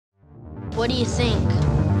What do you think?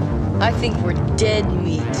 I think we're dead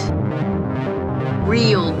meat.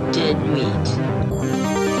 Real dead meat.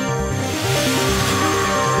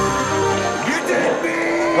 You dead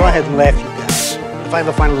meat! Go ahead and laugh, you guys. If I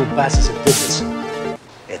ever find a little bastards that did this,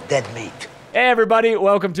 they're dead meat. Hey everybody,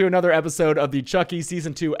 welcome to another episode of the Chucky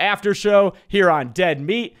Season 2 After Show here on Dead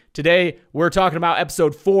Meat. Today, we're talking about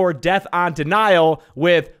Episode 4, Death on Denial,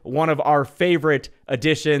 with one of our favorite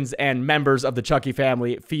additions and members of the Chucky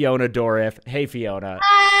family, Fiona Dourif. Hey, Fiona.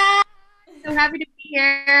 Hi! So happy to be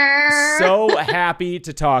here. So happy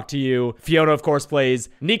to talk to you. Fiona, of course, plays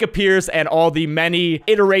Nika Pierce and all the many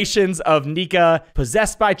iterations of Nika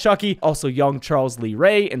possessed by Chucky. Also, young Charles Lee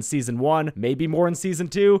Ray in Season 1, maybe more in Season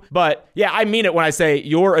 2. But yeah, I mean it when I say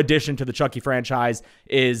your addition to the Chucky franchise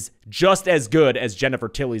is just as good as Jennifer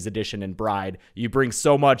Tilly's addition in Bride. You bring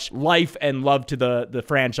so much life and love to the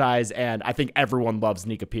franchise, and I think everyone loves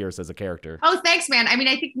Nika Pierce as a character. Oh, thanks, man. I mean,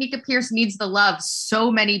 I think Nika Pierce needs the love.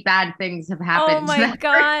 So many bad things have happened. Oh my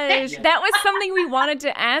gosh. That was something we wanted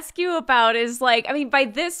to ask you about is like, I mean, by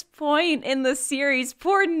this point in the series,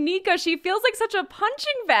 poor Nika, she feels like such a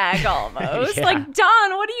punching bag almost. Yeah. Like,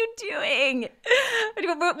 Dawn, what are you doing?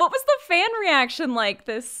 What was the fan reaction like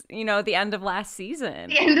this, the end of last season?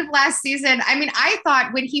 The end of last season. I mean, I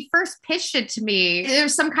thought when he first pitched it to me, there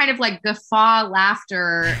was some kind of like guffaw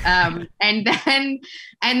laughter. And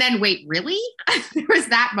then, wait, really? There was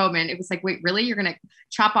that moment. It was like, wait, really? You're going to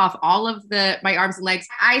chop off all of my arms and legs.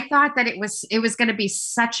 I thought that it was going to be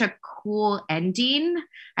such a cool ending.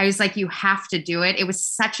 I was like, you have to do it. It was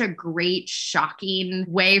such a great, shocking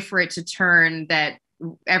way for it to turn that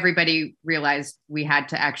everybody realized we had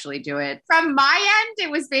to actually do it. From my end,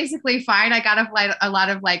 it was basically fine. I got a lot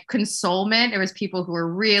of consolement. There was people who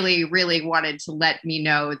were really, really wanted to let me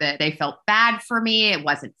know that they felt bad for me. It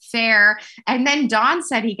wasn't fair. And then Don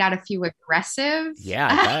said he got a few aggressive. Yeah,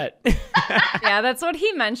 I bet. Yeah, that's what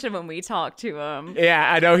he mentioned when we talked to him.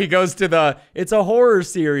 Yeah, I know he goes to it's a horror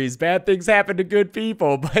series. Bad things happen to good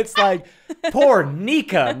people. But it's like, poor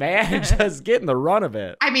Nika, man, just getting the run of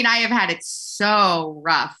it. I mean, I have had it so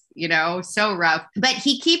rough, so rough. But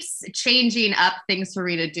he keeps changing up things for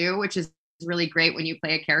me to do, which is really great when you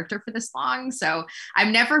play a character for this long. So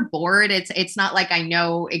I'm never bored. It's not like I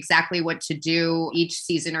know exactly what to do each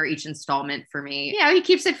season or each installment for me. He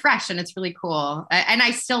keeps it fresh and it's really cool. And I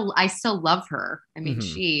still love her. I mean,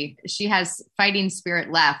 she has fighting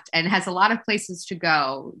spirit left and has a lot of places to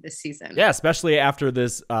go this season. Yeah, especially after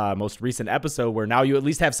this most recent episode where now you at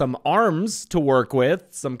least have some arms to work with,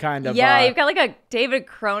 some kind of... Yeah, you've got like a David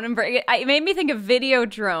Cronenberg. It made me think of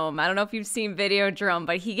Videodrome. I don't know if you've seen Videodrome,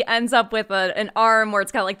 but he ends up with an arm where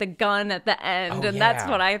it's got like the gun at the end, that's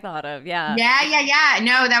what I thought of. Yeah.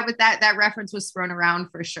 No, that reference was thrown around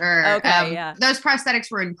for sure. Okay, yeah. Those prosthetics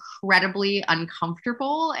were incredibly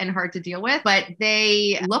uncomfortable and hard to deal with, but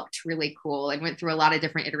they looked really cool and went through a lot of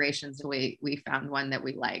different iterations. We found one that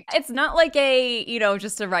we liked. It's not like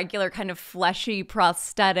just a regular kind of fleshy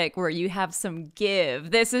prosthetic where you have some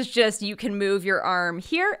give. This is just you can move your arm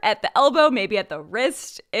here at the elbow, maybe at the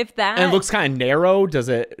wrist, if that. And it looks kind of narrow. Is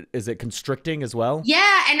it constricting as well?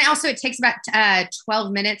 Yeah, and also it takes about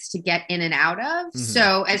 12 minutes to get in and out of. Mm-hmm.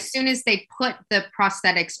 So as soon as they put the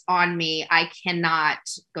prosthetics on me, I cannot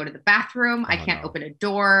go to the bathroom. I can't open a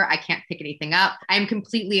door. I can't pick anything up. I'm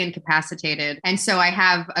completely incapacitated. And so I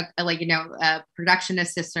have a production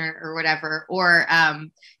assistant or whatever, or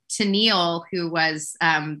Tennille, who was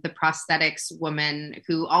the prosthetics woman,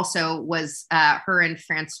 who also was her and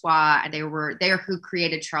Francois. They're who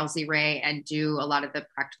created Charles Lee Ray and do a lot of the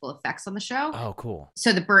practical effects on the show. Oh, cool.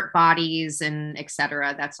 So the burnt bodies and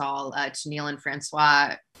etc. That's all Tennille and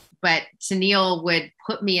Francois. But Tennille would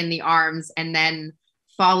put me in the arms and then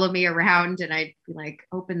follow me around, and I'd be like,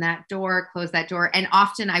 open that door, close that door. And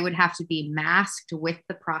often I would have to be masked with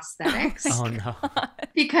the prosthetics. Oh no.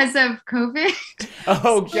 Because of COVID.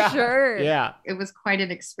 Oh God. Sure. Yeah. It was quite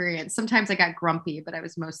an experience. Sometimes I got grumpy, but I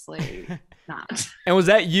was mostly not. And was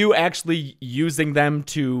that you actually using them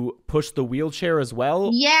to push the wheelchair as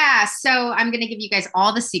well? Yeah. So I'm going to give you guys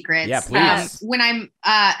all the secrets. Yeah, please. When I'm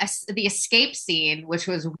the escape scene, which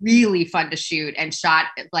was really fun to shoot and shot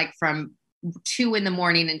like from 2 a.m.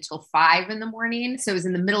 until 5 a.m. So it was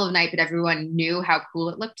in the middle of the night, but everyone knew how cool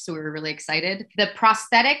it looked. So we were really excited. The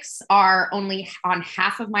prosthetics are only on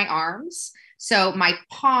half of my arms. So my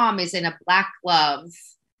palm is in a black glove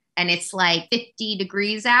and it's like 50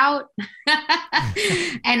 degrees out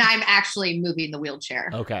and I'm actually moving the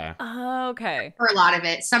wheelchair. Okay. Okay. For a lot of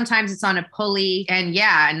it. Sometimes it's on a pulley and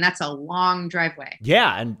that's a long driveway.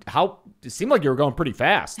 Yeah. And it seemed like you were going pretty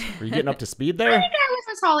fast. Were you getting up to speed there? I think I was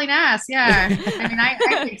just hauling ass. Yeah. I mean, I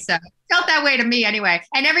think so. Felt that way to me anyway.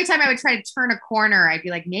 And every time I would try to turn a corner, I'd be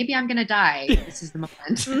like, maybe I'm going to die. This is the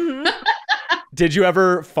moment. Did you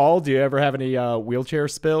ever fall? Do you ever have any wheelchair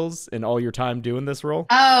spills in all your time doing this role?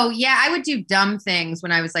 Oh, yeah. I would do dumb things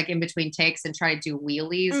when I was like in between takes and try to do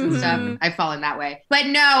wheelies and stuff. I fall in that way. But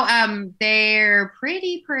no, they're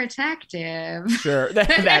pretty protective. Sure.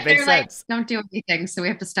 That makes sense. Like, don't do anything. So we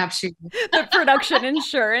have to stop shooting. The production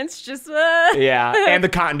insurance just... Yeah. And the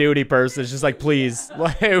continuity person is just like, please,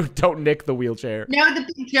 don't nick the wheelchair. No, the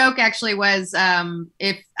big joke actually was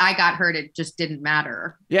if I got hurt, it just didn't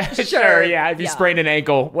matter. Yeah, sure. Yeah. If you sprained an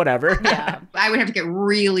ankle, whatever. Yeah. I would have to get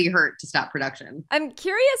really hurt to stop production. I'm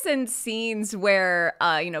curious in scenes where,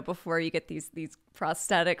 before you get these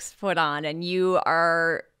prosthetics put on and you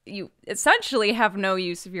essentially have no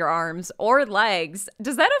use of your arms or legs.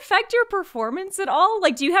 Does that affect your performance at all?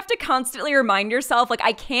 Like, do you have to constantly remind yourself, like,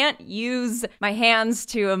 I can't use my hands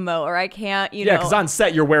to emote, or I can't, Yeah, because on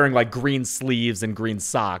set, you're wearing like green sleeves and green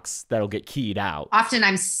socks that'll get keyed out. Often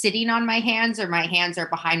I'm sitting on my hands or my hands are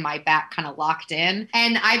behind my back, kind of locked in.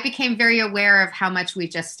 And I became very aware of how much we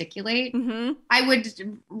gesticulate. I would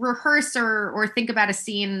rehearse or think about a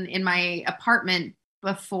scene in my apartment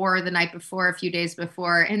the night before, a few days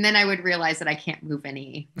before, and then I would realize that I can't move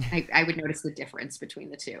any. I would notice the difference between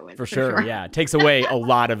the two. For sure, yeah. It takes away a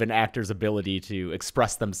lot of an actor's ability to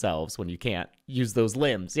express themselves when you can't use those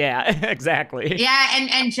limbs. Yeah, exactly. Yeah,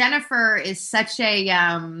 and Jennifer is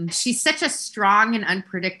she's such a strong and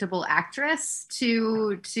unpredictable actress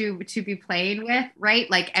to be playing with, right?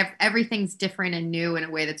 Like everything's different and new in a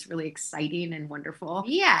way that's really exciting and wonderful.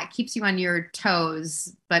 Yeah, it keeps you on your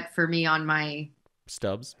toes, but for me, on my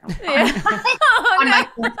stubs. My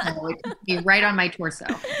torso. It could be right on my torso.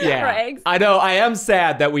 Yeah. Right. I know. I am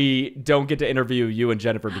sad that we don't get to interview you and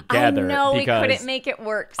Jennifer together. No, we because couldn't make it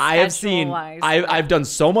work. I've done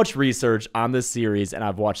so much research on this series and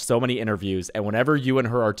I've watched so many interviews, and whenever you and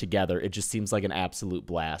her are together, it just seems like an absolute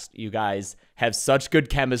blast. You guys have such good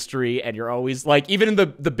chemistry, and you're always like, even in the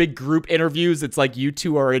big group interviews, it's like you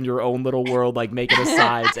two are in your own little world, like making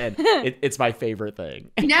asides, and it's my favorite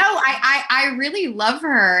thing. No, I really love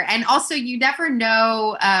her. And also, you never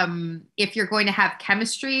know if you're going to have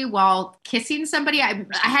chemistry while kissing somebody. I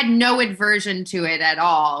had no aversion to it at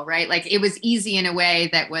all, right? Like, it was easy in a way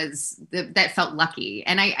that felt lucky.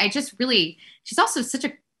 And I just really, she's also such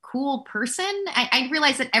a cool person. I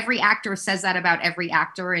realize that every actor says that about every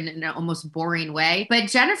actor in an almost boring way, but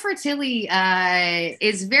Jennifer Tilly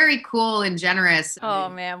is very cool and generous. Oh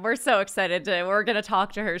man, we're so excited we're gonna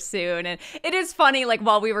talk to her soon. And it is funny, like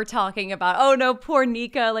while we were talking about, oh no, poor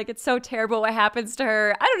Nika, like it's so terrible what happens to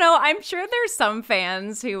her. I don't know, I'm sure there's some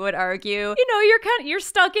fans who would argue, you're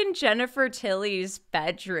stuck in Jennifer Tilly's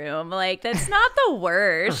bedroom. Like, that's not the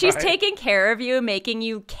worst. She's taking care of you, making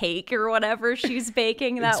you cake or whatever she's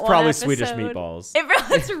baking that It's probably episode. Swedish meatballs.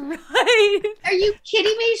 That's right. Are you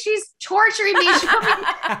kidding me? She's torturing me. She put me in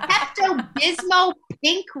a Pepto-Bismol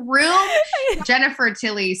pink room. Jennifer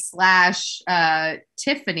Tilly /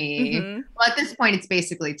 Tiffany. Well, at this point, it's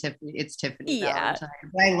basically Tiffany. It's Tiffany. Yeah.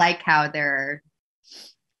 But I like how they're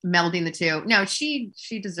melding the two. No, she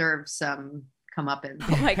deserves some comeuppance.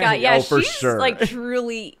 Oh my god, yeah, for she's sure. like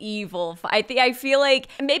truly evil. I feel like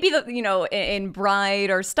maybe in Bride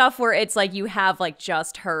or stuff where it's like you have like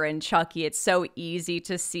just her and Chucky, it's so easy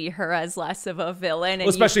to see her as less of a villain. And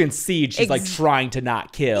especially in Siege, she's like trying to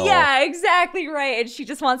not kill. Yeah, exactly right. And she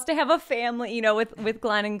just wants to have a family, with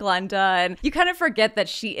Glenn and Glenda, and you kind of forget that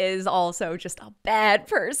she is also just a bad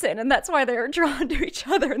person, and that's why they're drawn to each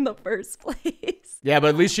other in the first place. Yeah, but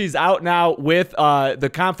at least she's out now with the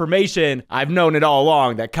confirmation. I've known it all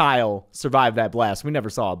along that Kyle survived that blast. We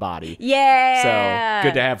never saw a body. Yeah. So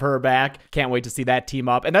good to have her back. Can't wait to see that team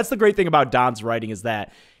up. And that's the great thing about Don's writing, is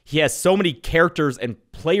that he has so many characters and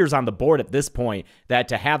players on the board at this point that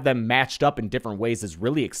to have them matched up in different ways is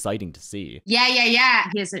really exciting to see. Yeah.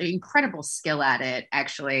 He has an incredible skill at it,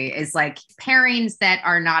 actually, is like pairings that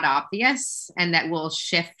are not obvious and that will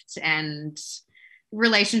shift, and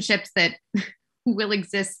relationships that will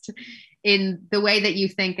exist in the way that you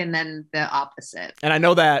think and then the opposite. And I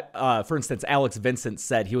know that, for instance, Alex Vincent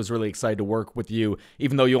said he was really excited to work with you,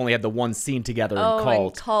 even though you only had the one scene together in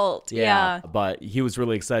Cult. In Cult, yeah. But he was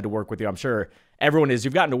really excited to work with you. I'm sure everyone is.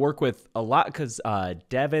 You've gotten to work with a lot because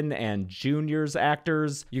Devin and Junior's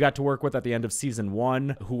actors you got to work with at the end of season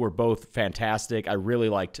 1, who were both fantastic. I really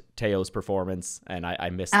liked Teo's performance, and I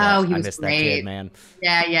missed that. Oh, he was I missed great. that kid, man.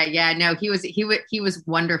 Yeah. No, he was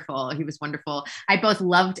wonderful. He was wonderful. I both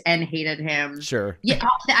loved and hated him. Sure. Yeah,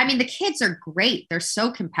 I mean, the kids are great. They're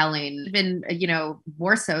so compelling. Even,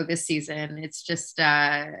 more so this season. It's just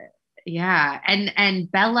yeah.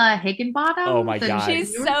 And Bella Higginbottom. Oh my God.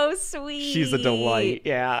 She's so sweet. She's a delight.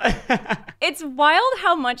 Yeah. It's wild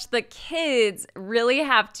how much the kids really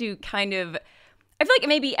have to kind of, I feel like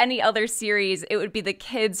maybe any other series, it would be the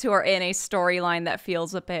kids who are in a storyline that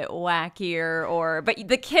feels a bit wackier, but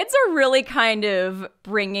the kids are really kind of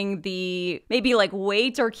bringing the maybe like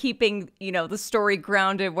weight or keeping, the story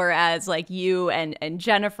grounded, whereas like you and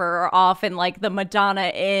Jennifer are often like the Madonna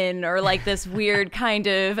Inn or like this weird kind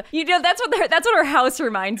of, that's what her house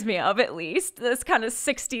reminds me of, at least this kind of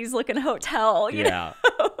 60s looking hotel. You know?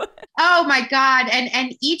 Oh my God.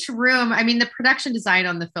 And each room, I mean, the production design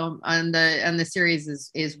on the film, on the series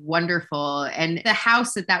is wonderful. And the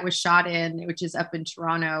house that was shot in, which is up in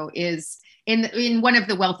Toronto, is in one of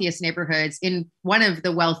the wealthiest neighborhoods, in one of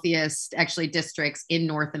the wealthiest actually districts in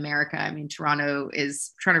North America. I mean, Toronto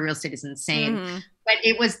real estate is insane, but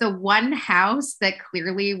it was the one house that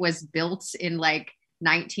clearly was built in like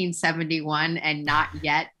 1971 and not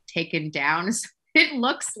yet taken down. So it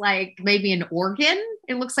looks like maybe an organ.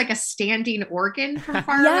 It looks like a standing organ from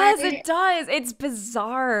far away. Yes, it does. It's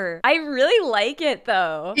bizarre. I really like it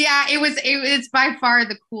though. Yeah, it was by far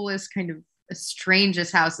the coolest, kind of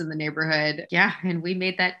strangest house in the neighborhood. Yeah, and we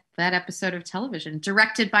made that episode of television,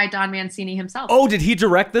 directed by Don Mancini himself. Oh, did he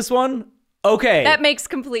direct this one? Okay. That makes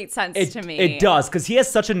complete sense to me. It does, because he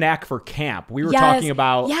has such a knack for camp. We were talking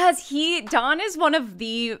about... Yes, Don is one of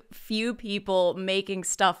the few people making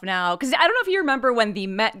stuff now. Because I don't know if you remember when the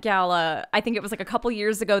Met Gala, I think it was like a couple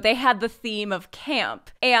years ago, they had the theme of camp.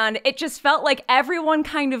 And it just felt like everyone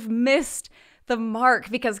kind of missed the mark,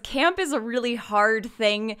 because camp is a really hard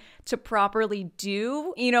thing to properly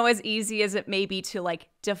do, as easy as it may be to like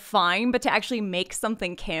define, but to actually make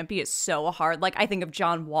something campy is so hard. Like I think of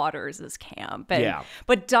John Waters as camp,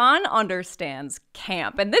 but Don understands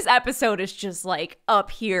camp, and this episode is just like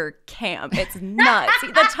up here camp. It's nuts.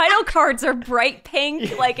 The title cards are bright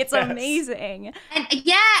pink, like it's amazing.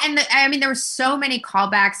 And I mean, there were so many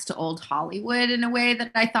callbacks to old Hollywood in a way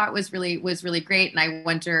that I thought was really great, and I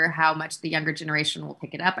wonder how much the younger generation will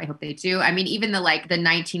pick it up. I hope they do. I mean, even the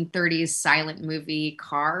 1930s silent movie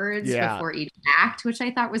cards before each act, which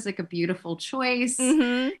I thought was like a beautiful choice.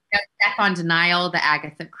 Death on Denial, the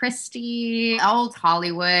Agatha Christie, old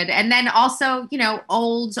Hollywood, and then also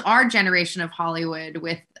our generation of Hollywood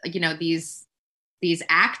with these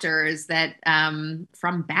actors that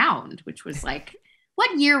from Bound, which was like,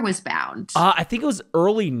 what year was Bound? I think it was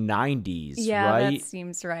early 90s, right? That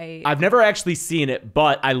seems right. I've never actually seen it,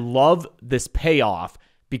 but I love this payoff,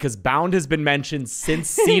 because Bound has been mentioned since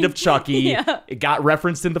Seed of Chucky. It got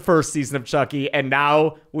referenced in the first season of Chucky, and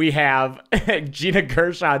now we have Gina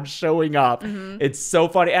Gershon showing up. It's so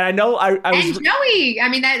funny, and I know I was... And Joey. I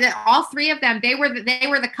mean, all three of them. They were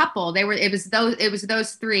the couple. It was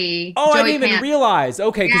those three. Oh, Joey I didn't even realize.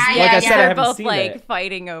 Okay, because I said, I haven't both seen like it.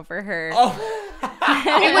 fighting over her. Oh.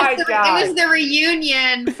 It was the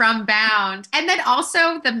reunion from Bound, and then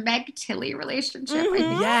also the Meg Tilly relationship.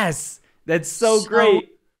 Yes, that's so great.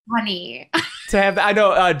 Funny to have. I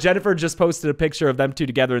know Jennifer just posted a picture of them two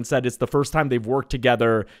together and said it's the first time they've worked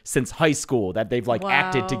together since high school, that they've like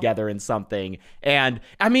acted together in something. And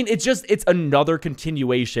I mean, it's another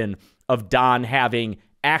continuation of Don having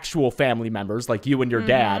actual family members like you and your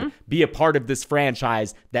dad be a part of this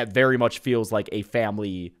franchise that very much feels like a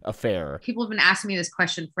family affair. People have been asking me this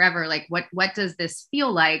question forever, like what does this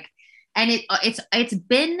feel like? And it's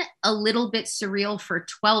been a little bit surreal for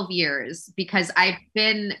 12 years, because I've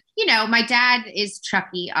been, my dad is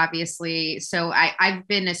Chucky, obviously. So I've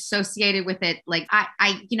been associated with it. Like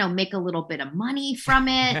I make a little bit of money from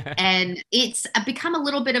it, and it's become a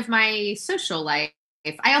little bit of my social life.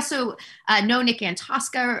 I also know Nick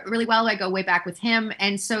Antosca really well. I go way back with him.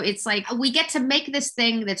 And so it's like, we get to make this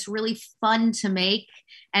thing that's really fun to make,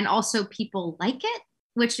 and also people like it,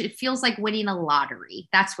 which it feels like winning a lottery.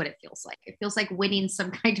 That's what it feels like. It feels like winning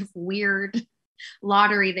some kind of weird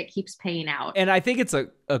lottery that keeps paying out. And I think it's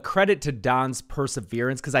a credit to Don's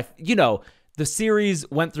perseverance, because the series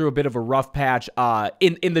went through a bit of a rough patch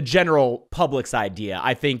in the general public's idea.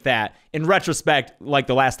 I think that in retrospect, like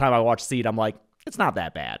the last time I watched Seed, I'm like, it's not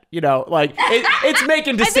that bad. Like it's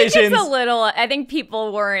making decisions. I think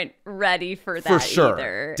people weren't ready for that for sure.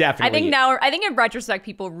 either. Definitely. I think in retrospect,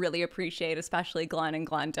 people really appreciate, especially Glenn and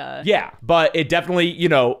Glenda. Yeah, but it definitely,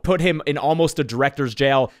 put him in almost a director's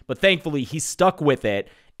jail. But thankfully, he stuck with it.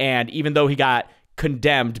 And even though he got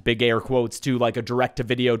condemned, big air quotes, to like a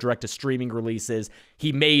direct-to-video, direct-to-streaming releases,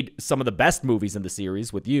 he made some of the best movies in the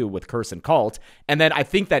series with Curse and Cult. And then I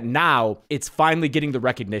think that now it's finally getting the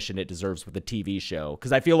recognition it deserves with the TV show.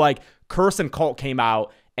 Because I feel like Curse and Cult came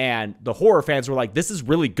out and the horror fans were like, this is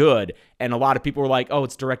really good. And a lot of people were like, oh,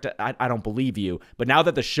 it's direct. I don't believe you. But now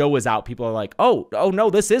that the show is out, people are like, oh no,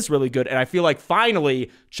 this is really good. And I feel like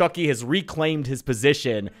finally Chucky has reclaimed his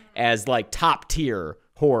position as like top tier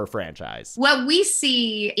horror franchise. What we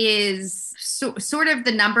see is sort of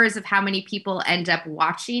the numbers of how many people end up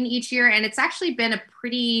watching each year. And it's actually been a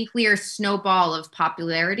pretty clear snowball of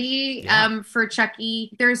popularity for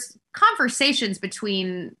Chucky. There's conversations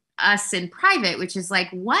between us in private, which is like,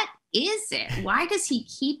 what is it? Why does he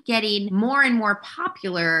keep getting more and more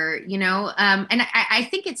popular? And I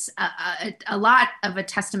think it's a lot of a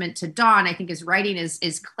testament to Don. I think his writing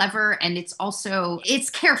is clever, and it's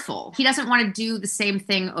careful. He doesn't want to do the same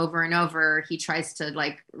thing over and over. He tries to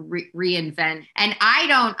like reinvent, and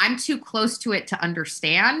I'm too close to it to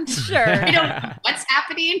understand. Sure. I don't know what's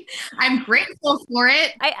happening. I'm grateful for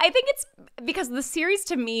it. I think it's because the series,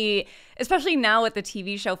 to me, especially now with the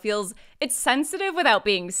TV show, it's sensitive without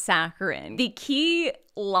being saccharine. The key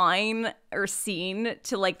line or scene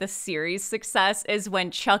to like the series success is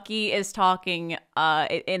when Chucky is talking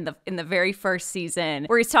in the very first season,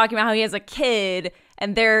 where he's talking about how he has a kid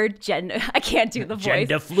and they're I can't do the voice.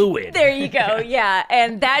 Gender fluid. There you go. Yeah.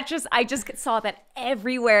 And I just saw that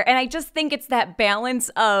everywhere. And I just think it's that balance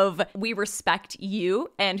of, we respect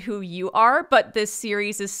you and who you are, but this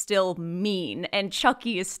series is still mean and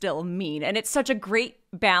Chucky is still mean. And it's such a great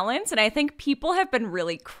balance, and I think people have been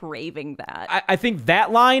really craving that. I think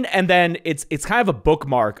that line, and then it's kind of a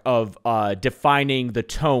bookmark of defining the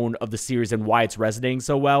tone of the series and why it's resonating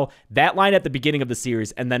so well. That line at the beginning of the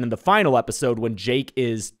series, and then in the final episode when Jake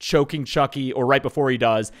is choking Chucky, or right before he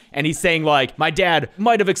does, and he's saying like, my dad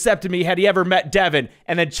might have accepted me had he ever met Devin,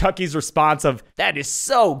 and then Chucky's response of, that is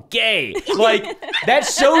so gay. Like, that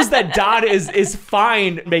shows that Don is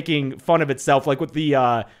fine making fun of itself, like with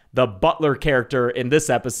the butler character in this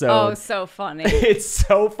episode. Oh, so funny. It's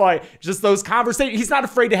so funny. Just those conversations. He's not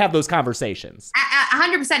afraid to have those conversations.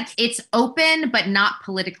 100%. It's open, but not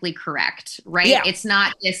politically correct, right? Yeah. It's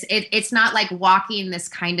not this, it's not like walking this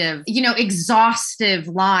kind of, exhaustive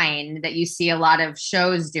line that you see a lot of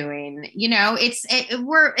shows doing.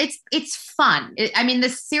 It's fun. The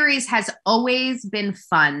series has always been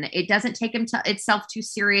fun. It doesn't take itself too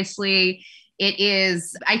seriously. It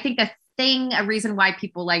is, I think, a reason why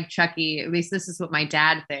people like Chucky, at least this is what my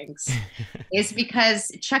dad thinks, is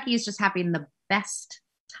because Chucky is just having the best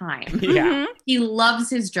time. Yeah. He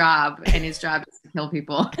loves his job, and his job is to kill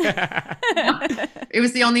people. It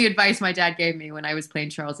was the only advice my dad gave me when I was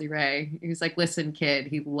playing Charles E. Ray. He was like, listen, kid,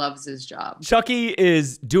 he loves his job. Chucky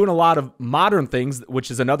is doing a lot of modern things, which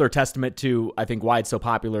is another testament to, I think, why it's so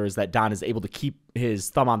popular, is that Don is able to keep his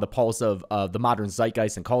thumb on the pulse of the modern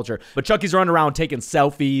zeitgeist and culture. But Chucky's running around taking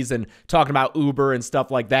selfies and talking about Uber and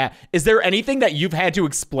stuff like that. Is there anything that you've had to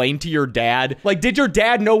explain to your dad? Like, did your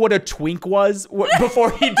dad know what a twink was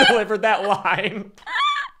before he delivered that line?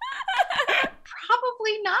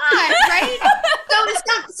 Probably not, right?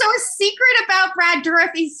 So a secret about Brad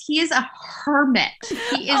Dourif is he is a hermit.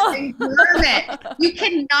 He is a hermit. You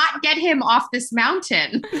cannot get him off this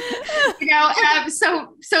mountain.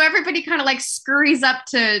 So everybody kind of like scurries up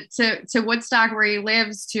to Woodstock, where he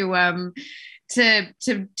lives, to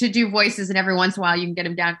do voices, and every once in a while you can get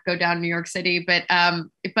him go down to New York City. But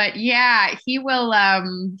yeah, he will.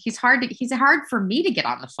 He's hard for me to get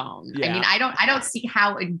on the phone. Yeah. I don't see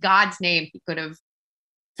how in God's name he could have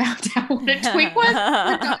found out what a twink was.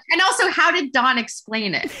 And also, how did Don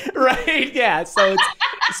explain it? Right. Yeah. So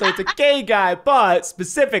it's a gay guy, but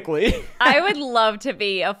specifically. I would love to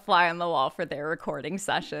be a fly on the wall for their recording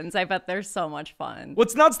sessions. I bet they're so much fun.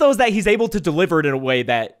 What's nuts, though, is that he's able to deliver it in a way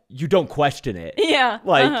that you don't question it. Yeah.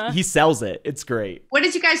 Like, he sells it. It's great. What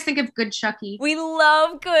did you guys think of Good Chucky? We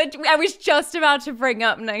love Good. I was just about to bring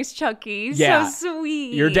up Nice Chucky. Yeah. So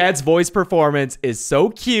sweet. Your dad's voice performance is so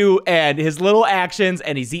cute, and his little actions,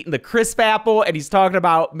 and he's eating the crisp apple, and he's talking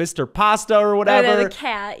about Mr. Pasta or whatever. The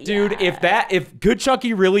cat, Dude, yeah. if Good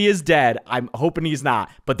Chucky really is dead, I'm hoping he's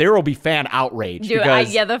not, but there will be fan outrage. Dude,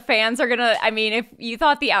 because the fans are gonna, if you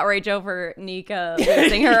thought the outrage over Nika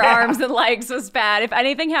losing her arms and legs was bad, if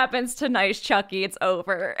anything happens to Nice Chucky, it's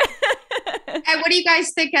over. And what do you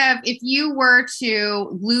guys think of if you were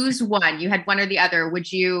to lose one? You had one or the other.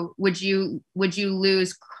 Would you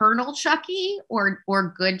lose Colonel Chucky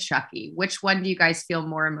or good Chucky? Which one do you guys feel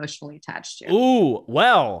more emotionally attached to? Ooh,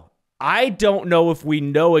 well, I don't know if we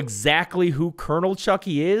know exactly who Colonel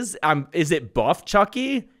Chucky is. Is it Buff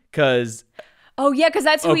Chucky? Because oh yeah, because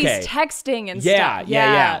that's who he's texting and stuff.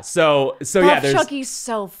 Yeah. So Buff there's Chucky's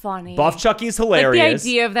so funny. Buff Chucky's hilarious. Like, the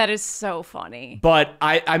idea of that is so funny. But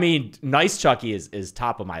I mean, Nice Chucky is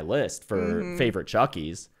top of my list for favorite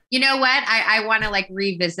Chuckies. You know what? I want to like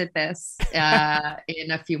revisit this in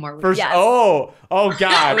a few more weeks. Yes. Oh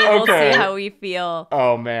God. We'll Okay. see how we feel.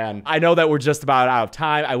 Oh man. I know that we're just about out of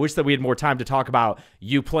time. I wish that we had more time to talk about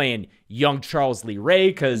you playing young Charles Lee Ray,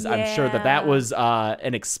 because I'm sure that was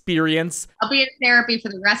an experience. I'll be in therapy for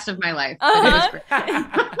the rest of my life.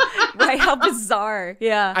 Right? How bizarre.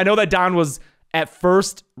 Yeah. I know that Don was at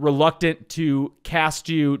first reluctant to cast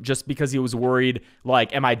you just because he was worried,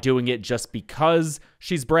 like, am I doing it just because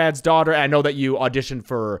she's Brad's daughter? And I know that you auditioned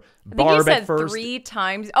for Barb at first. 3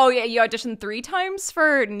 times. Oh yeah, you auditioned 3 times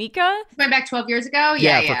for Nika? Went back 12 years ago?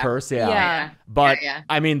 Yeah, for Curse, Yeah. But,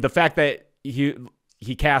 I mean, the fact that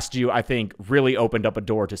he cast you, I think, really opened up a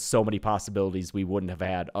door to so many possibilities we wouldn't have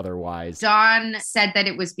had otherwise. Dawn said that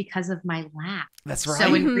it was because of my laugh. That's right.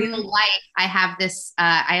 So in real life, I have this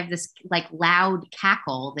like loud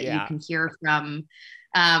cackle that you can hear from,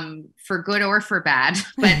 for good or for bad,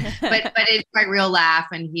 but it's my real laugh,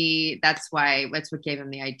 and that's what gave him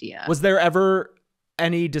the idea. Was there ever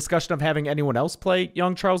any discussion of having anyone else play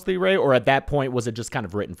young Charles Lee Ray, or at that point was it just kind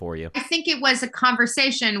of written for you? I think it was a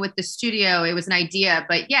conversation with the studio. It was an idea,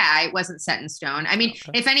 but yeah, it wasn't set in stone. I mean,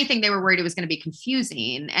 if anything, they were worried it was going to be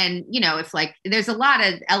confusing, and if like there's a lot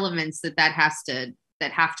of elements that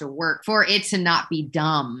have to work for it to not be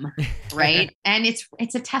dumb, right? And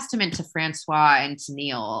it's a testament to Francois and to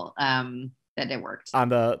Neil that it worked. On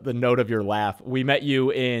the note of your laugh, we met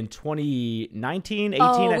you in 2019, 18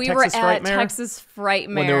 at we Texas were at Frightmare. Texas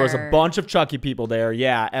Frightmare. When there was a bunch of Chucky people there,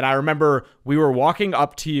 yeah. And I remember we were walking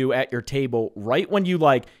up to you at your table right when you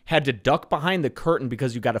like had to duck behind the curtain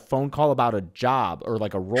because you got a phone call about a job or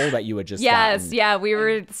like a role that you had just gotten. Yeah, we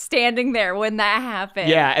were standing there when that happened.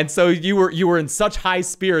 Yeah, and so you were in such high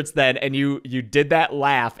spirits then, and you did that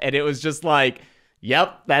laugh, and it was just like,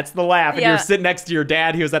 yep, that's the laugh. And you're sitting next to your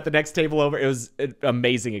dad. He was at the next table over. It was an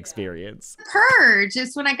amazing experience. Purge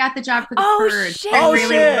is when I got the job for the Purge. Shit.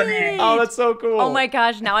 Shit. Oh, that's so cool. Oh my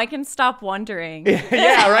gosh, now I can stop wondering.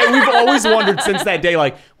 Yeah, right? We've always wondered since that day,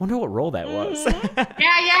 like, wonder what role that was. Yeah.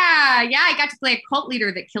 I got to play a cult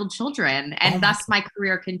leader that killed children, and thus my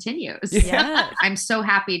career continues. Yeah. I'm so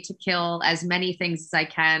happy to kill as many things as I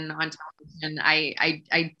can on television.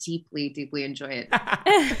 I deeply, deeply enjoy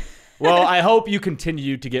it. Well, I hope you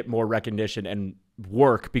continue to get more recognition and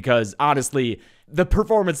work, because honestly, the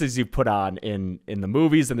performances you put on in the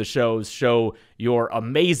movies and the shows show your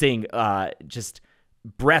amazing just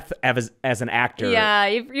breadth as an actor. Yeah,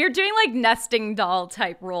 you're doing like nesting doll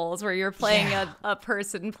type roles where you're playing a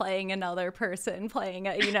person playing another person playing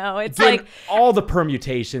it's doing like all the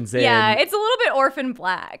permutations. Yeah, it's a little bit Orphan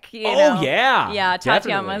Black. Yeah,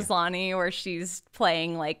 Tatiana definitely. Maslany, where she's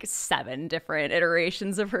playing like 7 different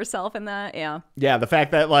iterations of herself in that. Yeah, the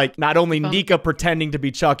fact that like not only Nika pretending to be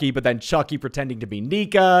Chucky, but then Chucky pretending to be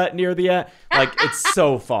Nika near the end, like it's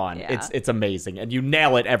so fun. Yeah. It's amazing, and you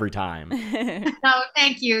nail it every time. No,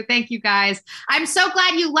 thank you guys. I'm so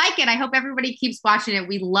glad you like it. I hope everybody keeps watching it.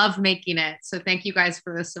 We love making it, so thank you guys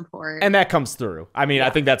for the support. And that comes through. I mean, I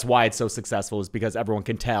think that's why it's so successful, is because everyone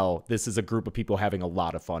can tell this is a group of people having a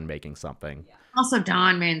lot of fun making something. Also,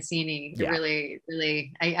 Don Mancini, Yeah.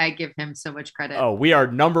 really, I give him so much credit. Oh, we are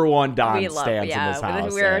number one Don We love, stans in this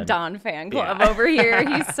house. we're a and- Don fan club over here.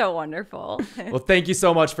 He's so wonderful. Well, thank you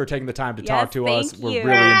so much for taking the time to talk to us. thank We're you.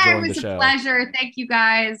 really enjoying it the was show. a pleasure. Thank you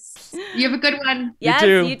guys. You have a good one. Yes,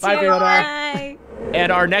 too. you too. Bye, Fiona. Bye.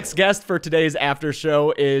 And our next guest for today's after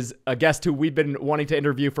show is a guest who we've been wanting to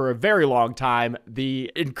interview for a very long time,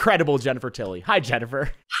 the incredible Jennifer Tilly. Hi,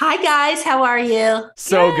 Jennifer. Hi, guys. How are you?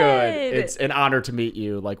 So good. Good. It's an honor to meet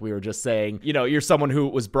you, like we were just saying. You're someone who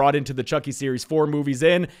was brought into the Chucky series 4 movies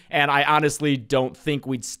in, and I honestly don't think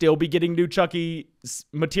we'd still be getting new Chucky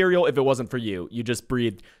material if it wasn't for you. You just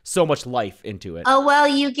breathed so much life into it. Oh, well,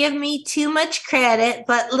 you give me too much credit,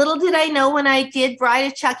 but little did I know when I did Bride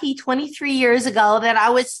of Chucky 23 years ago that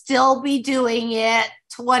I would still be doing it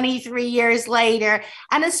 23 years later.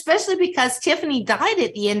 And especially because Tiffany died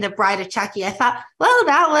at the end of Bride of Chucky. I thought, well,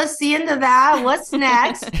 that was the end of that. What's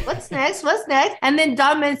next? What's next? And then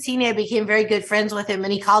Don Mancini, I became very good friends with him,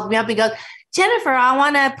 and he called me up and goes, Jennifer, I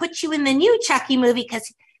want to put you in the new Chucky movie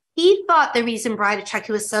because He thought the reason Bride of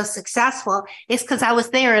Chucky was so successful is because I was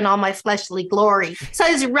there in all my fleshly glory. So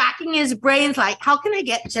he's racking his brains like, how can I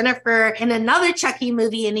get Jennifer in another Chucky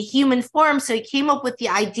movie in a human form? So he came up with the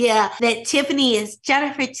idea that Tiffany is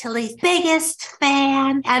Jennifer Tilly's biggest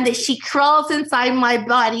fan and that she crawls inside my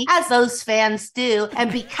body, as those fans do,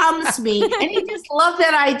 and becomes me. And he just loved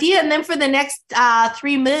that idea. And then for the next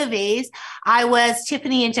 3 movies, I was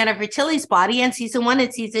Tiffany and Jennifer Tilly's body in season 1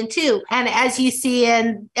 and season 2. And as you see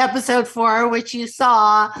in episode 4, which you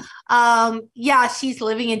saw, she's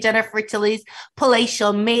living in Jennifer Tilly's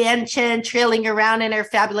palatial mansion, trailing around in her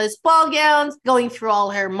fabulous ball gowns, going through all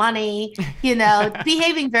her money,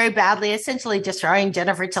 behaving very badly, essentially destroying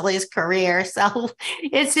Jennifer Tilly's career. So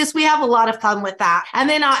it's just, we have a lot of fun with that. And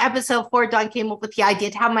then on episode 4, Dawn came up with the idea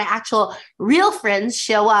to have my actual real friends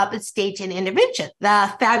show up and stage an intervention.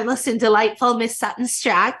 The fabulous and delightful Miss Sutton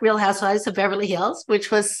Strack, Real Housewives of Beverly Hills,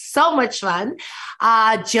 which was so much fun.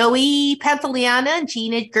 Joey Pantoliano and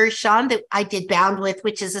Gina Gershon that I did Bound with,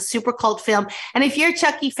 which is a super cult film. And if you're a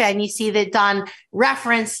Chucky fan, you see that Don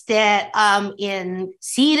referenced it in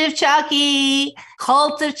Seed of Chucky,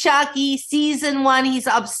 Cult of Chucky, season 1. He's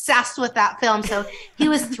obsessed with that film. So he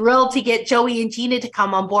was thrilled to get Joey and Gina to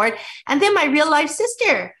come on board. And then my real life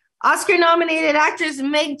sister, Oscar-nominated actress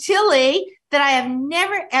Meg Tilly, that I have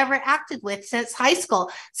never, ever acted with since high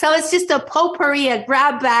school. So it's just a potpourri, a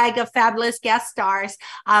grab bag of fabulous guest stars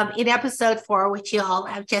in episode 4, which you all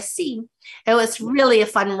have just seen. It was really a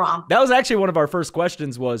fun romp. That was actually one of our first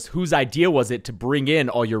questions, was whose idea was it to bring in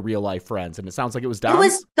all your real life friends? And it sounds like it was Dawn's. It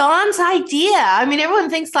was Dawn's idea. I mean, everyone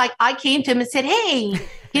thinks like I came to him and said,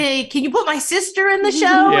 hey, can you put my sister in the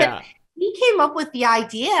show? Yeah. And he came up with the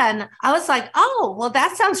idea and I was like, oh, well,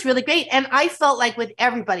 that sounds really great. And I felt like with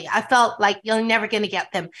everybody, I felt like you're never going to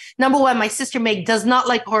get them. Number one, my sister Meg does not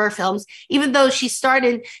like horror films, even though she's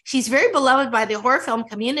very beloved by the horror film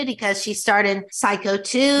community because she starred in Psycho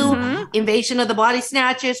 2, Invasion of the Body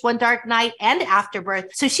Snatchers, One Dark Night, and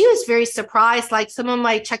Afterbirth. So she was very surprised. Like some of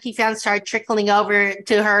my Chucky fans started trickling over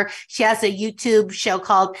to her. She has a YouTube show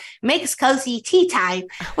called Meg's Cozy Tea Time,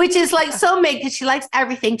 which is like so Meg because she likes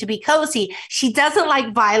everything to be cozy. She doesn't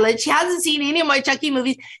like violence. She hasn't seen any of my Chucky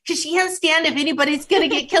movies because she can't stand if anybody's going to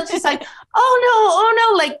get killed. She's like, oh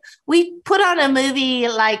no. Like we put on a movie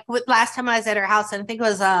like last time I was at her house, and I think it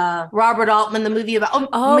was Robert Altman, the movie about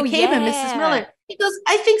McCabe and Mrs. Miller. He goes,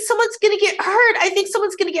 I think someone's going to get hurt.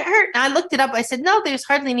 And I looked it up. I said, no, there's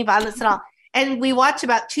hardly any violence at all. And we watched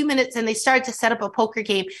about 2 minutes and they started to set up a poker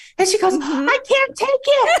game. And she goes, I can't take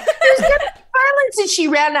it. There's going to be violence. And she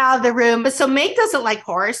ran out of the room. But so Meg doesn't like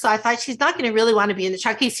horror. So I thought she's not going to really want to be in the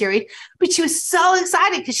Chucky series. But she was so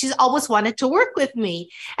excited because she's always wanted to work with me.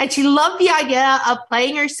 And she loved the idea of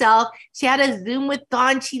playing herself. She had a Zoom with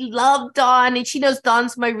Dawn. She loved Dawn. And she knows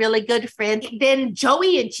Dawn's my really good friend. Then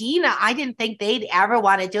Joey and Gina, I didn't think they'd ever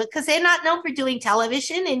want to do it because they're not known for doing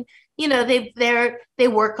television. And they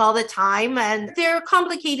work all the time and they're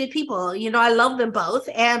complicated people. I love them both.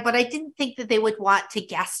 But I didn't think that they would want to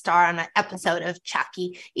guest star on an episode of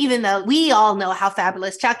Chucky, even though we all know how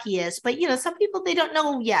fabulous Chucky is. But, some people, they don't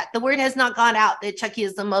know yet. The word has not gone out that Chucky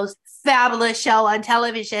is the most fabulous show on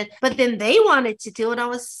television. But then they wanted to do it. I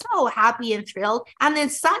was so happy and thrilled. And then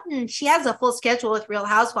Sutton, she has a full schedule with Real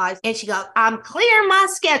Housewives. And she goes, I'm clearing my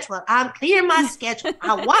schedule. I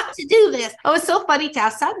want to do this. It was so funny to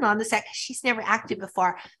have Sutton on the set because she's never acted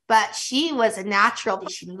before, but she was a natural.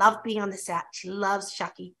 She loved being on the set. She loves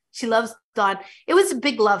Chucky. She loves Dawn. It was a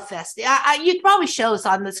big love fest. You probably show us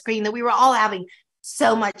on the screen that we were all having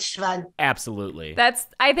so much fun. Absolutely.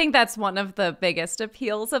 I think that's one of the biggest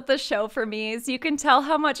appeals of the show for me is you can tell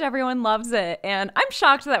how much everyone loves it. And I'm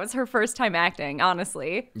shocked that was her first time acting,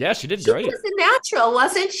 honestly. Yeah, she did great. She was a natural,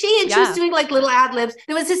 wasn't she? And she was doing like little ad libs.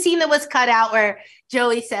 There was a scene that was cut out where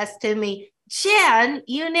Joey says to me, Jen,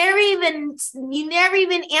 you never even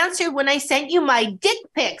answered when I sent you my dick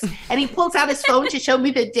pics. And he pulls out his phone to show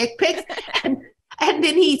me the dick pics. And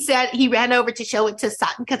then he said he ran over to show it to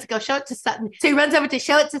Sutton because go show it to Sutton. So he runs over to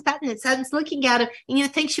show it to Sutton and Sutton's looking at him. And you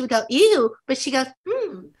think she would go, ew. But she goes,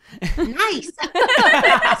 nice.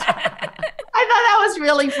 I thought that was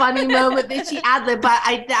really funny moment that she ad-libbed, but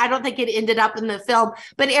I don't think it ended up in the film.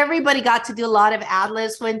 But everybody got to do a lot of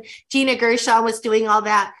ad-libs when Gina Gershon was doing all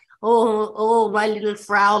that. Oh, my little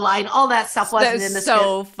Fraulein. All that stuff wasn't in the script.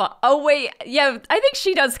 So fun. Oh, wait. Yeah, I think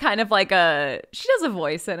she does kind of like she does a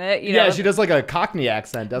voice in it. You know? She does like a Cockney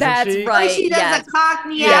accent, doesn't she? That's right. She does a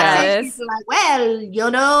Cockney accent. She's like,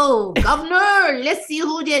 well, governor, let's see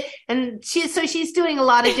who did. And she's doing a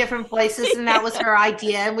lot of different voices, and that was her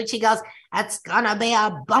idea. And when she goes, It's gonna be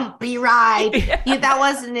a bumpy ride. That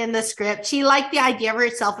wasn't in the script. She liked the idea of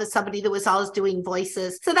herself as somebody that was always doing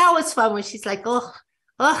voices. So that was fun when she's like,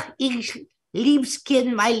 ich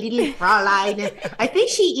Liebskind, my little Fräulein. And I think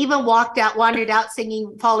she even wandered out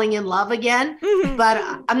singing Falling in Love again. But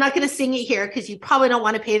I'm not going to sing it here because you probably don't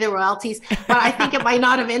want to pay the royalties. But I think it might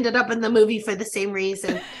not have ended up in the movie for the same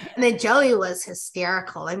reason. And then Joey was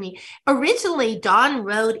hysterical. I mean, originally Dawn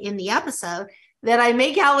wrote in the episode that I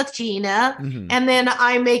make out with Gina and then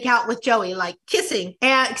I make out with Joey, like kissing.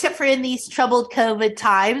 And except for in these troubled COVID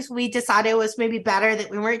times, we decided it was maybe better that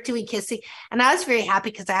we weren't doing kissing. And I was very happy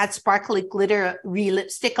because I had sparkly glittery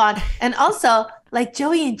lipstick on. And also, like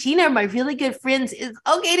Joey and Gina are my really good friends. It's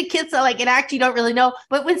okay to kiss, like an actor you don't really know.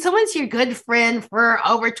 But when someone's your good friend for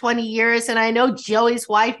over 20 years, and I know Joey's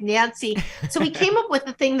wife, Nancy. So we came up with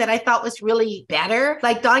the thing that I thought was really better.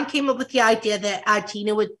 Like Dawn came up with the idea that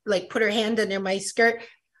Gina would like put her hand under my skirt.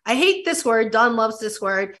 I hate this word. Dawn loves this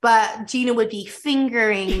word. But Gina would be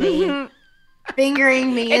fingering me.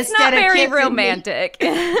 It's not very romantic.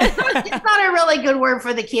 It's not a really good word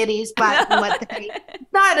for the kiddies, but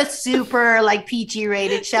not a super like PG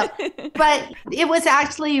rated show. But it was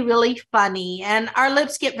actually really funny, and our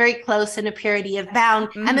lips get very close in a purity of bound.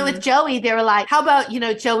 And then with Joey, they were like, "How about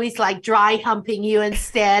Joey's like dry humping you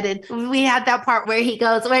instead?" And we had that part where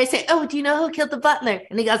I say, "Oh, do you know who killed the butler?"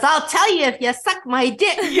 And he goes, "I'll tell you if you suck my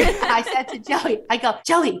dick." I said to Joey, I go,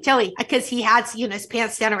 Joey, because he has his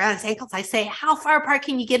pants down around his ankles. I say, "How far apart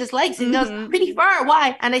can you get his legs?" And he goes, "Pretty far."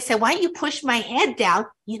 "Why?" And I said, "Why don't you push my head down,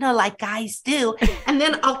 like guys do, and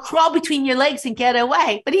then I'll crawl between your legs and get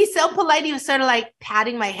away." But he's so polite. He was sort of like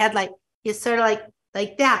patting my head, like he's sort of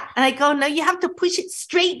like that. And I go, "No, you have to push it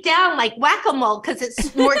straight down like whack-a-mole because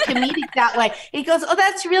it's more comedic that way." He goes, "Oh,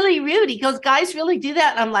 that's really rude." He goes, "Guys really do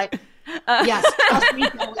that?" And I'm like, yes,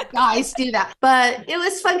 guys do that. But it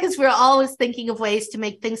was fun because we were always thinking of ways to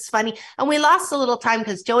make things funny. And we lost a little time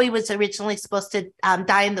because Joey was originally supposed to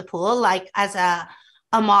die in the pool, like as a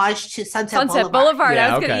homage to Sunset Boulevard. Yeah,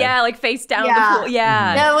 I was gonna, like face down the pool.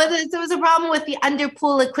 Yeah. No, there was a problem with the under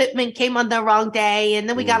pool equipment came on the wrong day, and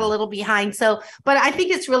then we got a little behind. So, but I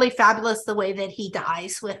think it's really fabulous the way that he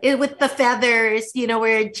dies with the feathers,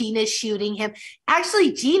 where Gina's shooting him.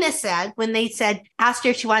 Actually, Gina said when they asked her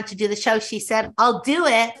if she wanted to do the show, she said, "I'll do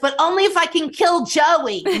it, but only if I can kill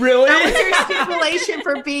Joey." Really? That was her stipulation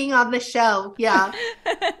for being on the show. Yeah.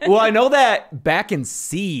 Well, I know that back in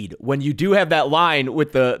Seed, when you do have that line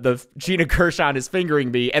with the Gina Gershon is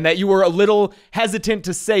fingering me, and that you were a little hesitant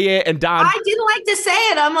to say it, and Don... I didn't like to say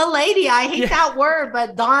it. I'm a lady. I hate that word,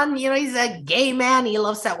 but Don, he's a gay man. He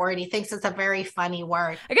loves that word. He thinks it's a very funny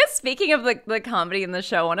word. I guess speaking of the comedy in the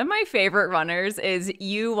show, one of my favorite runners is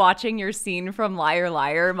you watching your scene from Liar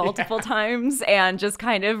Liar multiple times and just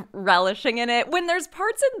kind of relishing in it. When there's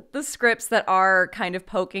parts in the scripts that are kind of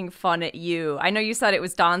poking fun at you, I know you said it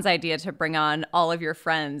was Don's idea to bring on all of your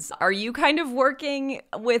friends. Are you kind of working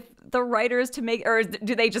with the writers to make, or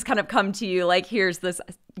do they just kind of come to you like, here's this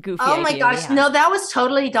goofy idea? Oh my gosh, no, that was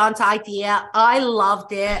totally Don's idea. I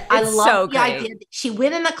loved it. I loved the idea that she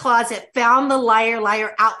went in the closet, found the Liar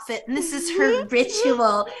Liar outfit, and this is her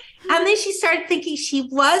ritual. And then she started thinking she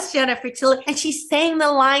was Jennifer Tilly, and she sang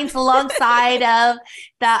the lines alongside of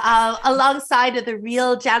the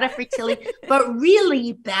real Jennifer Tilly, but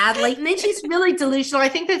really badly. And then she's really delusional. I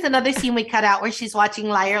think there's another scene we cut out where she's watching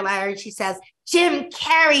Liar Liar, and she says, "Jim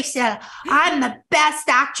Carrey said, I'm the best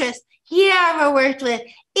actress he ever worked with,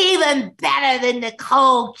 even better than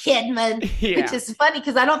Nicole Kidman," which is funny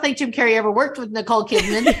because I don't think Jim Carrey ever worked with Nicole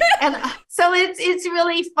Kidman. And so it's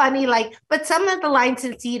really funny. But some of the lines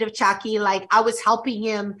in Seed of Chucky, I was helping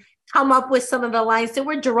him come up with some of the lines that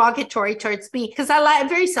were derogatory towards me because I'm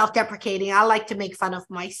very self-deprecating. I like to make fun of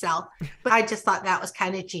myself. But I just thought that was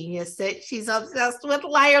kind of genius that she's obsessed with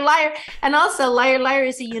Liar Liar. And also Liar Liar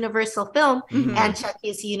is a Universal film and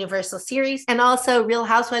Chucky is a Universal series. And also Real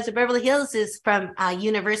Housewives of Beverly Hills is from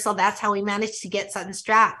Universal. That's how we managed to get Sutton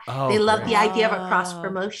Strap. They love the idea of a cross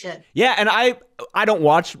promotion. Yeah, and I don't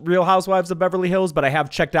watch Real Housewives of Beverly Hills, but I have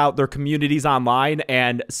checked out their communities online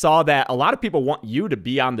and saw that a lot of people want you to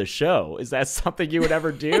be on the show. Is that something you would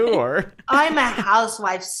ever do? Or I'm a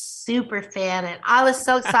Housewives super fan, and I was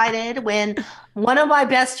so excited when one of my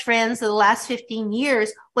best friends of the last 15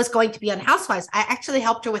 years was going to be on Housewives. I actually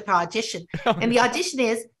helped her with her audition. And the audition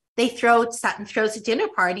is Sutton throws a dinner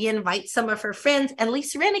party and invites some of her friends, and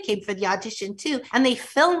Lisa Rinna came for the audition too, and they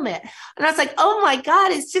film it. And I was like, oh my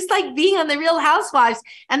God, it's just like being on the Real Housewives.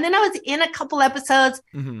 And then I was in a couple episodes,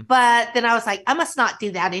 but then I was like, I must not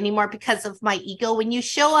do that anymore because of my ego. When you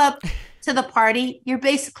show up to the party, you're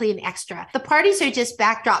basically an extra. The parties are just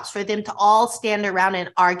backdrops for them to all stand around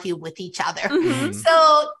and argue with each other.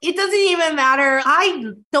 So it doesn't even matter. I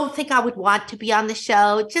don't think I would want to be on the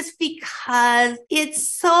show just because it's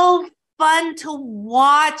so fun to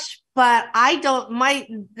watch. But I don't,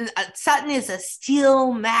 Sutton is a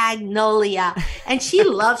steel magnolia and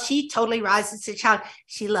she totally rises to the challenge.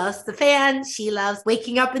 She loves the fans. She loves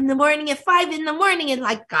waking up in the morning at 5 a.m. and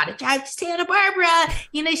like, gotta drive to Santa Barbara.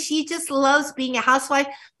 She just loves being a housewife.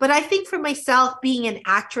 But I think for myself, being an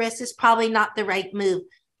actress is probably not the right move.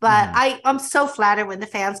 But I'm so flattered when the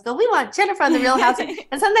fans go, we want Jennifer on the Real Housewives.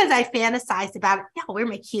 And sometimes I fantasize about it. Yeah, I'll wear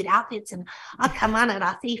my cute outfits and I'll come on and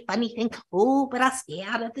I'll say funny things. Oh, but I'll stay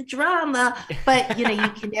out of the drama. But, you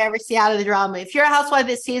can never stay out of the drama. If you're a housewife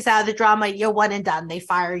that stays out of the drama, you're one and done. They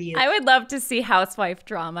fire you. I would love to see housewife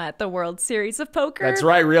drama at the World Series of Poker. That's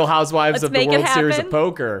right. Real Housewives of the World Series of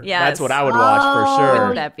Poker. Yes. That's what I would watch for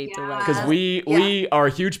sure. That'd be delightful. Because we are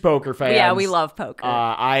huge poker fans. Yeah, we love poker.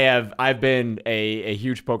 I've been a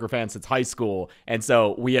huge poker fan since high school, and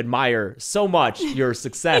so we admire so much your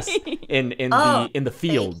success in the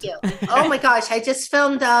field. Thank you. Oh my gosh, I just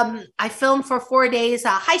filmed for 4 days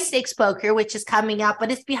high stakes poker, which is coming up,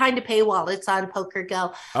 but it's behind a paywall. It's on Poker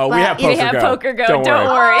Go. Oh, we have Poker Go. Don't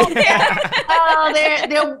worry.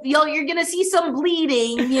 You're gonna see some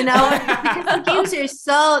bleeding, because the games are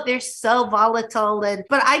so volatile,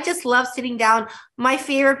 but I just love sitting down. My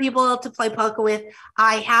favorite people to play poker with.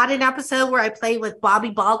 I had an episode where I played with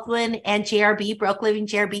Bobby Baldwin and JRB, Broke Living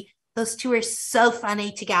JRB. Those two are so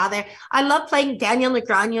funny together. I love playing Daniel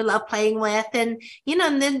Negreanu, love playing with, and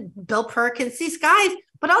then Bill Perkins, these guys.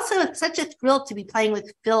 But also, it's such a thrill to be playing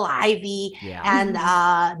with Phil Ivey and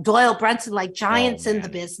Doyle Brunson, like giants in the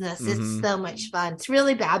business. It's so much fun. It's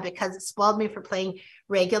really bad because it spoiled me for playing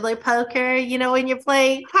regular poker. When you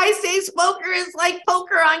play high stakes poker, is like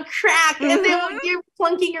poker on crack. And then when you're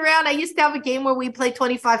plunking around, I used to have a game where we played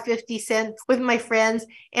 25, 50 cents with my friends,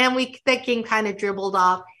 and that game kind of dribbled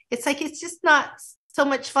off. It's like, it's just not so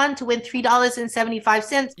much fun to win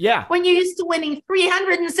 $3.75. Yeah. When you're used to winning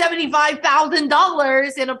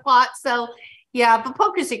 $375,000 in a pot. So yeah, but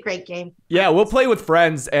poker's a great game. Yeah, we'll play with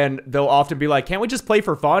friends and they'll often be like, can't we just play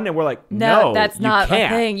for fun? And we're like, no, that's not a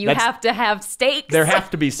thing. You have to have stakes. There have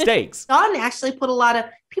to be stakes. Don actually put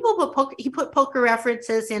he put poker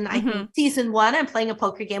references in, I think, season 1. I'm playing a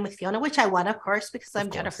poker game with Fiona, which I won, of course, because I'm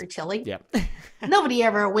Jennifer Tilly. Yeah. Nobody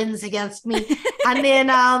ever wins against me. And then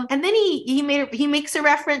he makes a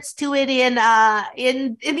reference to it in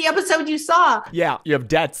the episode you saw. Yeah, you have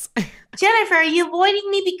debts. Jennifer, are you avoiding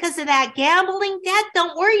me because of that gambling debt?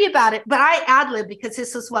 Don't worry about it. But I ad-lib because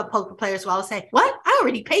this is what poker players will always say. What? I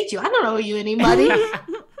already paid you. I don't owe you any money.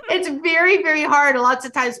 It's very, very hard. Lots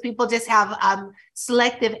of times people just have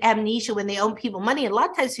selective amnesia when they owe people money. And a lot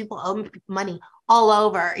of times people owe money all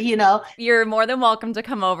over, You're more than welcome to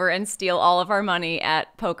come over and steal all of our money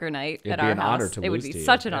at poker night at our house. It would be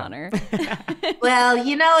such an honor. Well,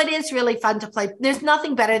 it is really fun to play. There's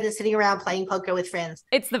nothing better than sitting around playing poker with friends.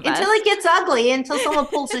 It's the best. Until it gets ugly, until someone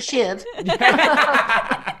pulls a shiv.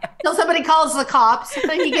 Until somebody calls the cops,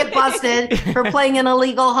 then you get busted for playing an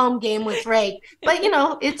illegal home game with Ray. But,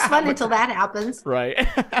 it's fun until that happens. Right.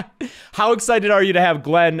 How excited are you to have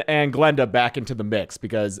Glenn and Glenda back into the mix?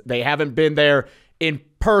 Because they haven't been there in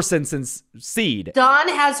person since Seed. Dawn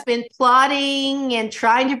has been plotting and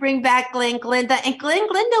trying to bring back Glenda. And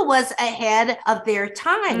Glenda was ahead of their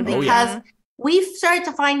time because we've started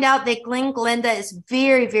to find out that Glenda is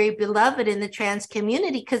very, very beloved in the trans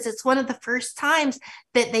community because it's one of the first times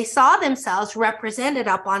that they saw themselves represented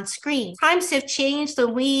up on screen. Times have changed.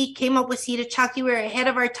 When we came up with Seed of Chucky, we were ahead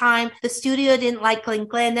of our time. The studio didn't like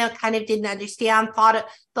Glenda, kind of didn't understand, thought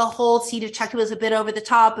the whole Seed of Chucky was a bit over the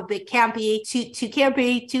top, a bit campy, too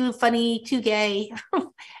campy, too funny, too gay.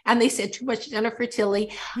 And they said too much Jennifer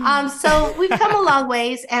Tilly. So we've come a long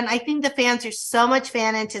ways. And I think the fans are so much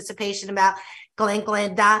fan anticipation about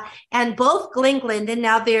Glenda. And both Glenda,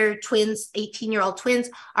 now they're twins, 18-year-old twins,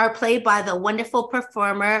 are played by the wonderful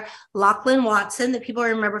performer Lachlan Watson that people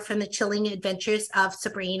remember from the chilling adventures of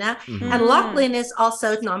Sabrina. And Lachlan is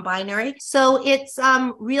also non-binary. So it's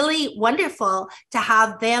really wonderful to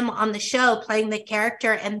have them on the show playing the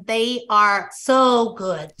character. And they are so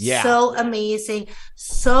good, so amazing,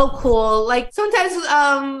 so cool. Like sometimes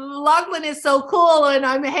Lachlan is so cool and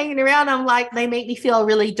I'm hanging around. I'm like, they make me feel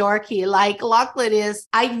really dorky. Like Lachlan is,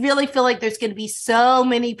 I really feel like there's going to be so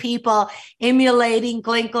many people emulating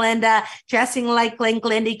Glenda, dressing like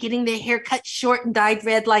Glenda, getting their hair cut short and dyed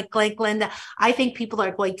red like Glenda. I think people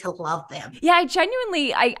are going to love them. Yeah, I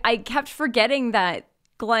genuinely, I kept forgetting that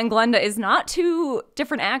Glenda is not two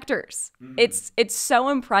different actors. It's so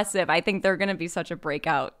impressive. I think they're going to be such a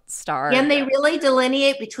breakout star. And they really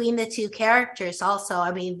delineate between the two characters also.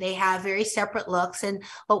 I mean, they have very separate looks. And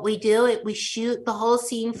what we do, we shoot the whole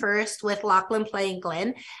scene first with Lachlan playing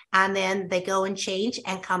Glenn, and then they go and change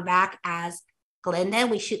and come back as Glenda, and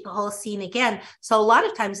we shoot the whole scene again. So a lot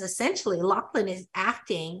of times, essentially, Lachlan is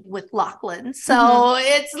acting with Lachlan. So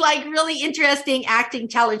it's like really interesting acting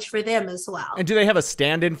challenge for them as well. And do they have a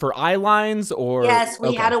stand-in for eye lines or? Yes,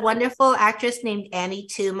 we had a wonderful actress named Annie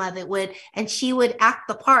Tuma and she would act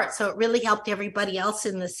the part. So it really helped everybody else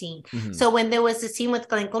in the scene. So when there was a scene with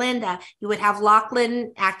Glenda, you would have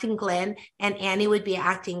Lachlan acting Glenn and Annie would be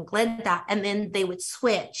acting Glenda, and then they would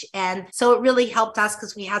switch. And so it really helped us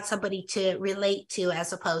because we had somebody to relate to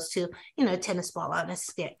as opposed to, tennis ball on a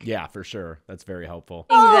stick. Yeah, for sure. That's very helpful.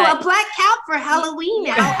 Oh, a black cap for Halloween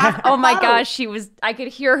now. Oh my gosh, I could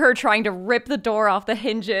hear her trying to rip the door off the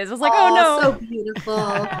hinges. I was like, oh no. So beautiful.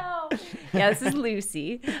 Yeah, this is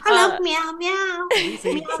Lucy. Hello, meow, meow.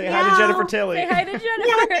 Lucy, meow, say meow. hi to Jennifer Tilly. Say hi to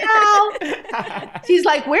Jennifer. Meow, meow. She's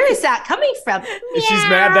like, where is that coming from?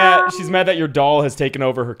 She's mad that your doll has taken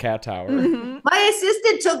over her cat tower. My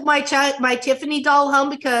assistant took my Tiffany doll home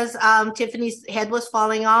because Tiffany's head was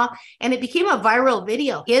falling off, and it became a viral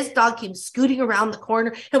video. His dog came scooting around the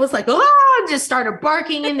corner. It was like, oh, just started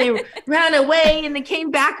barking, and they ran away, and they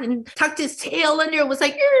came back and tucked his tail under. It was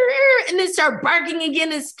like, and then started barking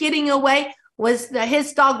again and skidding away.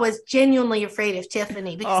 His dog was genuinely afraid of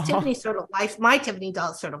Tiffany because Tiffany's my Tiffany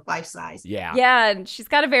doll is sort of life size. Yeah. Yeah, and she's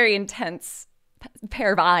got a very intense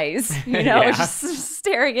pair of eyes, just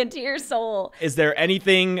staring into your soul. Is there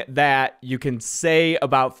anything that you can say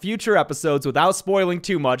about future episodes without spoiling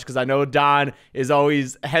too much? Because I know Don is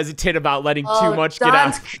always hesitant about letting too much get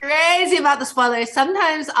out. Don's crazy about the spoilers.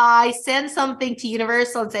 Sometimes I send something to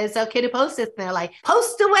Universal and say, it's okay to post this. And they're like,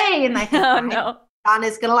 post away. And I think, Oh no. Don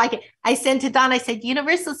is going to like it. I sent to Don, I said,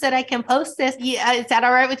 Universal said I can post this. Yeah, is that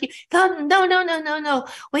all right with you? No.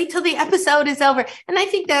 Wait till the episode is over. And I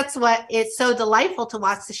think that's what it's so delightful to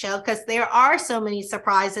watch the show, because there are so many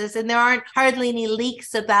surprises and there aren't hardly any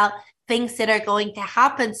leaks about things that are going to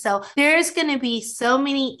happen. So there's going to be so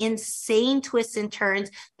many insane twists and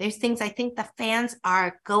turns. There's things I think the fans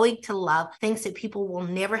are going to love, things that people will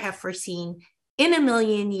never have foreseen in a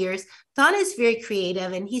million years. Don is very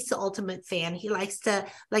creative and he's the ultimate fan. He likes to,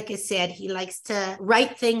 like I said, he likes to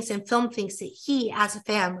write things and film things that he, as a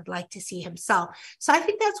fan, would like to see himself. So I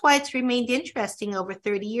think that's why it's remained interesting over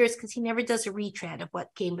 30 years, because he never does a retread of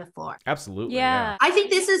what came before. Absolutely. Yeah. I think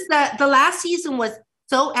this is the last season was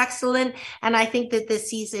so excellent, and I think that this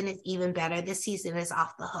season is even better. This season is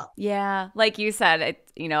off the hook. Yeah, like you said,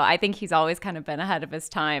 I think he's always kind of been ahead of his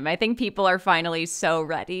time. I think people are finally so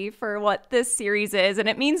ready for what this series is, and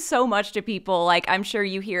it means so much to people. Like, I'm sure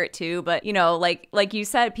you hear it too, but like you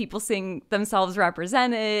said, people seeing themselves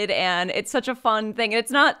represented, and it's such a fun thing. And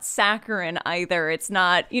it's not saccharine either. It's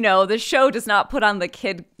not, the show does not put on the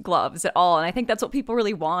kid gloves at all, and I think that's what people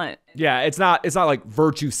really want. Yeah, it's not like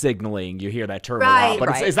virtue signaling. You hear that term a Right. lot, but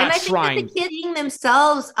it's and not I trying. think that the kids seeing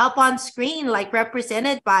themselves up on screen, like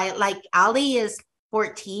represented by, like, Ali is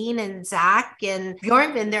 14 and Zach and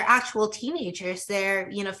Bjornvin, they're actual teenagers. They're,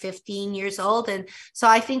 15 years old. And so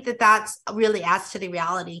I think that that's really adds to the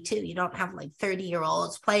reality too. You don't have like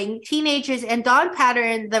 30-year-olds playing teenagers. And Don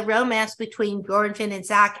patterned the romance between Bjornvin and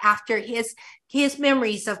Zach after his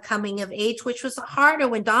memories of coming of age, which was harder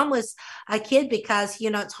when Don was a kid because,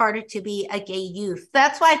 it's harder to be a gay youth.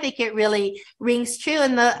 That's why I think it really rings true.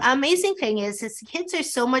 And the amazing thing is kids are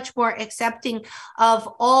so much more accepting of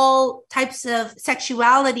all types of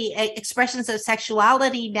sexuality, expressions of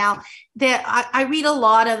sexuality now. I read a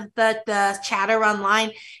lot of the chatter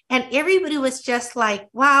online, and everybody was just like,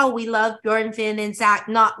 wow, we love Bjornvin and Zach,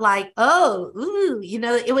 not like, oh, ooh,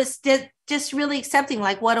 it was just really accepting,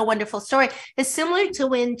 like, what a wonderful story. It's similar to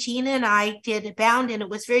when Gina and I did Bound, and it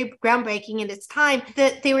was very groundbreaking in its time,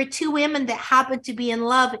 that there were two women that happened to be in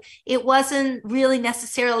love. It wasn't really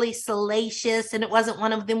necessarily salacious, and it wasn't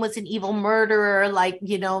one of them was an evil murderer, like,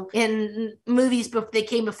 in movies that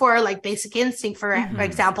came before, like Basic Instinct, for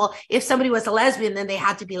example. If somebody was a lesbian, then they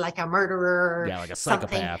had to be like a murderer, like a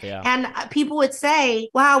psychopath. Something. Yeah. And people would say,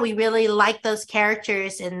 wow, we really like those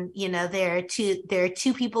characters, and there are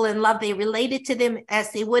two people in love. They related to them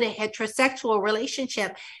as they would a heterosexual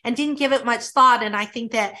relationship and didn't give it much thought. And I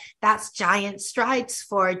think that that's giant strides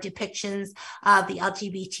for depictions of the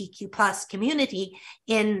LGBTQ plus community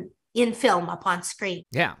in in film up on screen.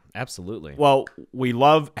 Yeah, absolutely. Well, we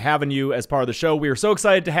love having you as part of the show. We were so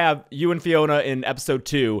excited to have you and Fiona in episode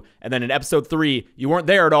 2, and then in episode 3, you weren't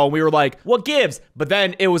there at all. And we were like, what gives? But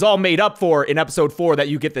then it was all made up for in episode 4 that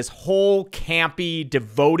you get this whole campy,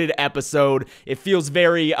 devoted episode. It feels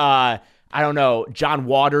very, I don't know, John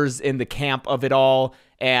Waters in the camp of it all.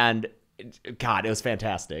 And God, it was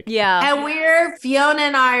fantastic. Yeah. And Fiona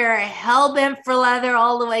and I are hell-bent for leather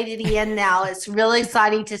all the way to the end now. It's really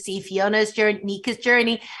exciting to see Fiona's journey, Nika's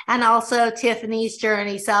journey, and also Tiffany's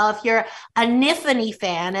journey. So if you're a Niffany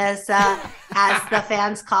fan, as the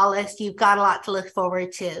fans call us, you've got a lot to look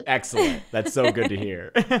forward to. Excellent. That's so good to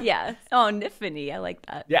hear. Yeah. Oh, Niffany. I like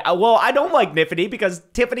that. Yeah, well, I don't like Niffany because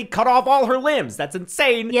Tiffany cut off all her limbs. That's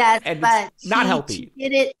insane. Yes, and but it's not healthy.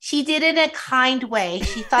 She did it in a kind way.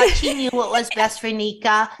 She thought she knew what was best for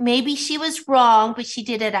Nika. Maybe she was wrong, but she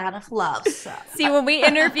did it out of love. So. See, when we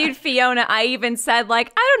interviewed Fiona, I even said,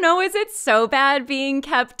 like, I don't know, is it so bad being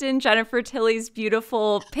kept in Jennifer Tilly's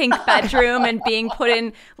beautiful pink bedroom and being put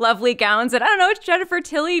in lovely gowns? And I don't know, it's Jennifer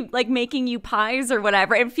Tilly, like, making you pies or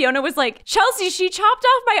whatever. And Fiona was like, Chelsea, she chopped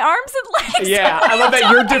off my arms and legs. Yeah, I love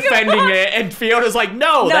that you're defending it. And Fiona's like,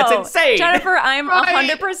 no, that's insane. Jennifer, I'm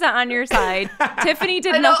 100% on your side. Tiffany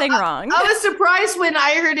did nothing wrong. I was surprised when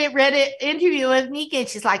I read it interview with Nika, and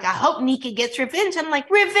she's like, I hope Nika gets revenge. I'm like,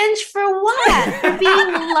 revenge for what? For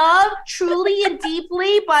being loved truly and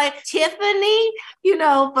deeply by Tiffany?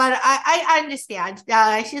 But I understand.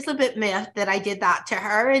 She's a bit miffed that I did that to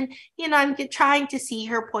her. And, I'm trying to see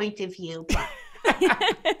her point of view. But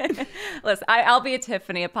Listen, I'll be a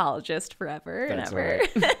Tiffany apologist forever and ever.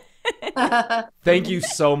 Right. Thank you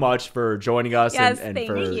so much for joining us and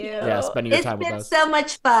for spending your time with us. It's been so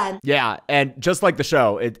much fun. Yeah, and just like the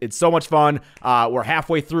show, it's so much fun. We're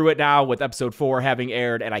halfway through it now with episode 4 having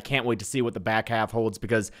aired, and I can't wait to see what the back half holds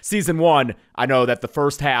because season 1, I know that the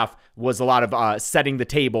first half was a lot of setting the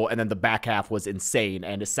table, and then the back half was insane,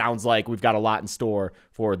 and it sounds like we've got a lot in store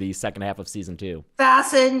for the second half of season 2.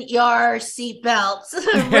 Fasten your seatbelts.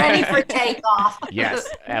 Ready for takeoff. Yes,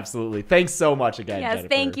 absolutely. Thanks so much again, Yes, Jennifer.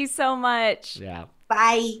 thank you so much. Yeah.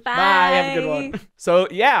 Bye. Bye. Have a good one. So,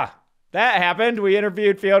 yeah, that happened. We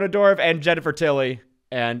interviewed Fiona Dourif and Jennifer Tilly.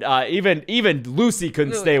 And even Lucy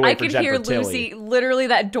couldn't stay away from Jennifer Tilly. I could hear Lucy. Literally,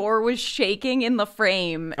 that door was shaking in the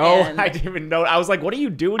frame. Oh, I didn't even know. I was like, what are you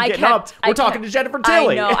doing getting up? We're talking to Jennifer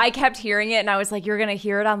Tilly. I know. I kept hearing it, and I was like, you're going to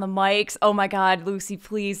hear it on the mics. Oh, my God, Lucy,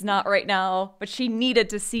 please, not right now. But she needed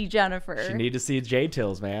to see Jennifer. She needed to see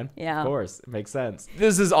J-Tills, man. Yeah. Of course. It makes sense.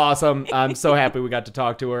 This is awesome. I'm so happy we got to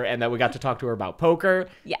talk to her and that we got to talk to her about poker.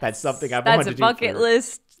 Yes. That's something I've wanted to do. That's a bucket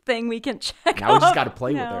list thing we can check Now we just off got to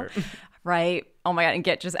play now. with her. Right. Oh my God, and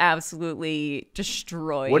get just absolutely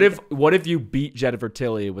destroyed. What if you beat Jennifer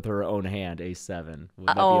Tilly with her own hand, A7?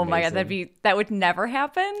 Oh my God, that would never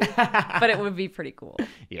happen, but it would be pretty cool.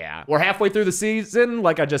 Yeah. We're halfway through the season,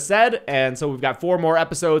 like I just said, and so we've got 4 more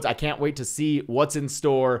episodes. I can't wait to see what's in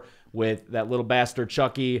store with that little bastard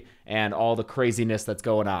Chucky and all the craziness that's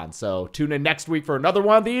going on. So tune in next week for another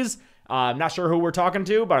one of these. I'm not sure who we're talking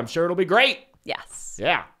to, but I'm sure it'll be great. Yes.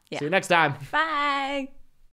 Yeah. See you next time. Bye.